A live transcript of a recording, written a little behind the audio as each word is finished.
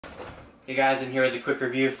Hey guys, I'm here with a quick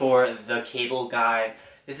review for The Cable Guy.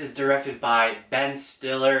 This is directed by Ben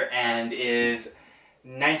Stiller and is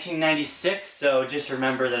 1996, so just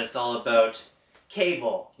remember that it's all about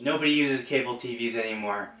cable. Nobody uses cable TVs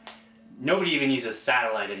anymore. Nobody even uses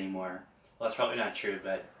satellite anymore. Well, that's probably not true,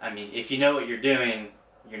 but I mean, if you know what you're doing,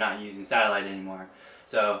 you're not using satellite anymore.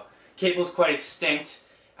 So, cable's quite extinct,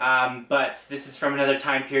 but this is from another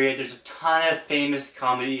time period. There's a ton of famous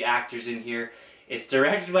comedy actors in here. It's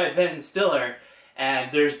directed by Ben Stiller,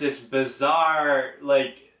 and there's this bizarre,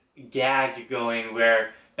 gag going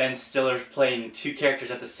where Ben Stiller's playing two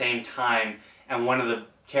characters at the same time, and one of the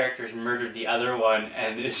characters murdered the other one,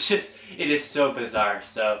 and it is so bizarre.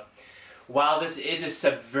 So, while this is a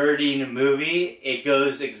subverting movie, it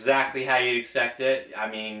goes exactly how you'd expect it.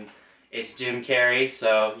 I mean, it's Jim Carrey,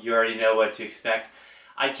 so you already know what to expect.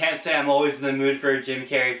 I can't say I'm always in the mood for a Jim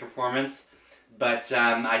Carrey performance, but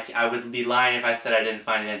I would be lying if I said I didn't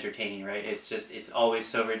find it entertaining, right? It's always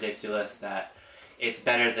so ridiculous that it's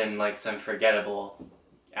better than like some forgettable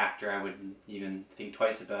actor I wouldn't even think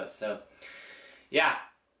twice about. So, yeah.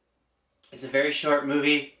 It's a very short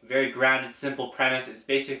movie, very grounded, simple premise. It's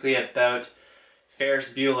basically about Ferris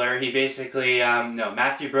Bueller. He basically,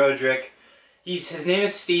 Matthew Broderick. His name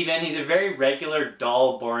is Steven. He's a very regular,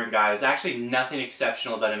 dull, boring guy. There's actually nothing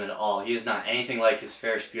exceptional about him at all. He is not anything like his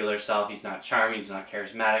Ferris Bueller self. He's not charming. He's not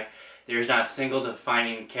charismatic. There's not a single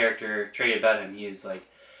defining character trait about him. He is like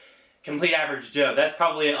complete average Joe. That's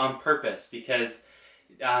probably on purpose because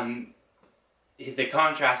the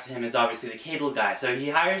contrast to him is obviously the cable guy. So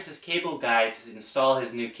he hires this cable guy to install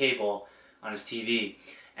his new cable on his TV,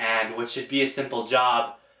 and what should be a simple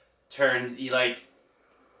job turns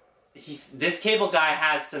this cable guy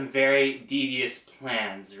has some very devious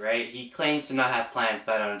plans, right? He claims to not have plans,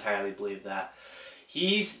 but I don't entirely believe that.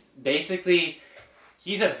 He's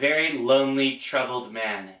a very lonely, troubled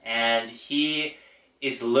man, and he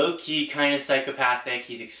is low-key kind of psychopathic.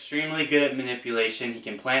 He's extremely good at manipulation. He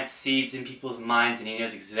can plant seeds in people's minds, and he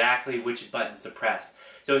knows exactly which buttons to press.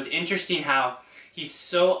 So it's interesting how he's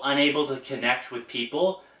so unable to connect with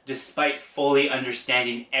people despite fully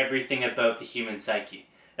understanding everything about the human psyche.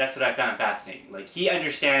 That's what I found fascinating. Like, he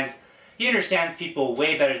understands people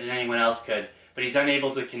way better than anyone else could, but he's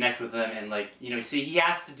unable to connect with them, and see, he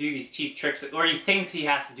has to do these cheap tricks, or he thinks he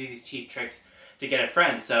has to do these cheap tricks to get a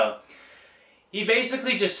friend. So he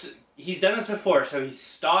basically he's done this before, so he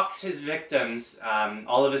stalks his victims,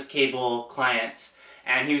 all of his cable clients,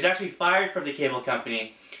 and he was actually fired from the cable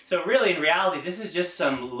company. So really, in reality, this is just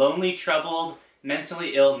some lonely, troubled,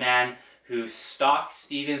 mentally ill man who stalks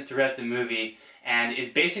Steven throughout the movie and is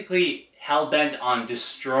basically hell-bent on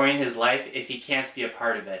destroying his life if he can't be a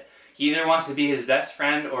part of it. He either wants to be his best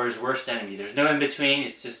friend or his worst enemy. There's no in-between,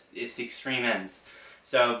 it's extreme ends.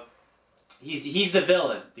 So, he's the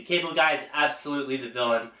villain. The cable guy is absolutely the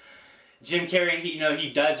villain. Jim Carrey, he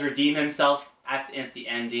does redeem himself at the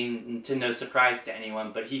ending, to no surprise to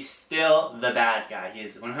anyone, but he's still the bad guy. He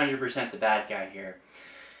is 100% the bad guy here.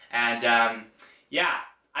 And, yeah,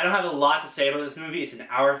 I don't have a lot to say about this movie. It's an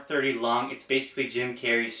hour 30 long. It's basically Jim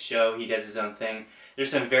Carrey's show. He does his own thing. There's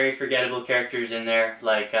some very forgettable characters in there,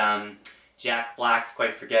 like Jack Black's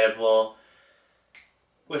quite forgettable.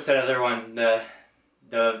 What's that other one? The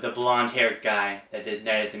blonde-haired guy that did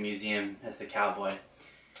Night at the Museum as the cowboy.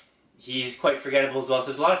 He's quite forgettable as well. So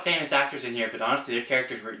there's a lot of famous actors in here, but honestly, their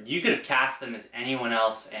characters you could have cast them as anyone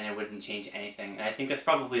else and it wouldn't change anything. And I think that's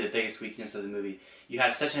probably the biggest weakness of the movie. You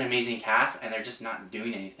have such an amazing cast and they're just not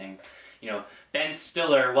doing anything. Ben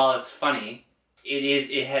Stiller, while it's funny,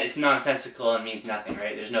 it's nonsensical and means nothing,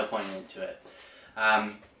 right? There's no point into it.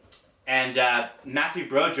 Matthew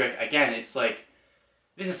Broderick, again, it's like,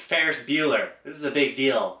 this is Ferris Bueller. This is a big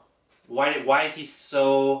deal. Why is he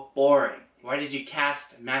so boring? Why did you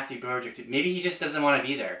cast Matthew Broderick? Maybe he just doesn't want to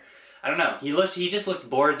be there. I don't know. He just looked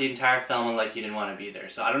bored the entire film and like he didn't want to be there.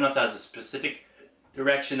 So I don't know if that was a specific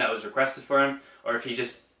direction that was requested for him, or if he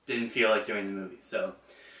just didn't feel like doing the movie. So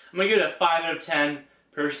I'm going to give it a 5 out of 10.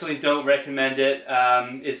 Personally, don't recommend it.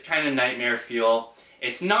 It's kind of nightmare fuel.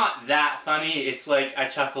 It's not that funny. It's like I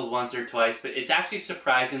chuckled once or twice, but it's actually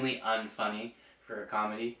surprisingly unfunny for a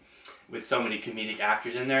comedy with so many comedic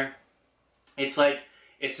actors in there.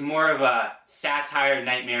 It's more of a satire,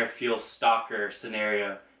 nightmare fuel stalker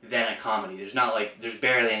scenario than a comedy. There's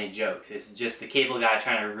barely any jokes. It's just the cable guy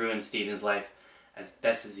trying to ruin Steven's life as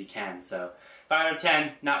best as he can. So 5 out of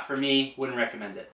 10, not for me, wouldn't recommend it.